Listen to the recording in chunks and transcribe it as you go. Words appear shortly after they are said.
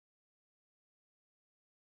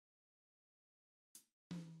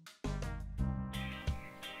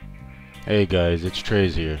Hey guys, it's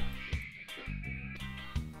Trace here.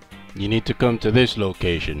 You need to come to this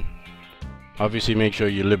location. Obviously make sure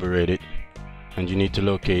you liberate it, and you need to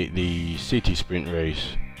locate the city sprint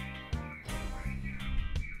race.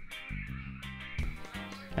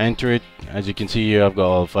 Enter it. As you can see here, I've got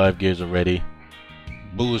all 5 gears already.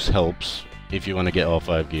 Boost helps if you want to get all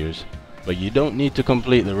 5 gears, but you don't need to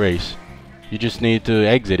complete the race. You just need to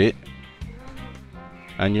exit it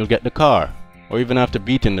and you'll get the car. Or even after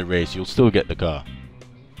beating the race, you'll still get the car.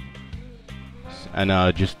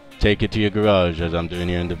 And just take it to your garage as I'm doing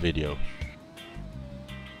here in the video.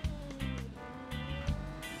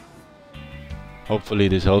 Hopefully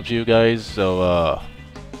this helps you guys, so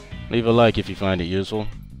leave a like if you find it useful.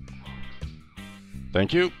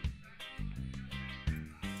 Thank you.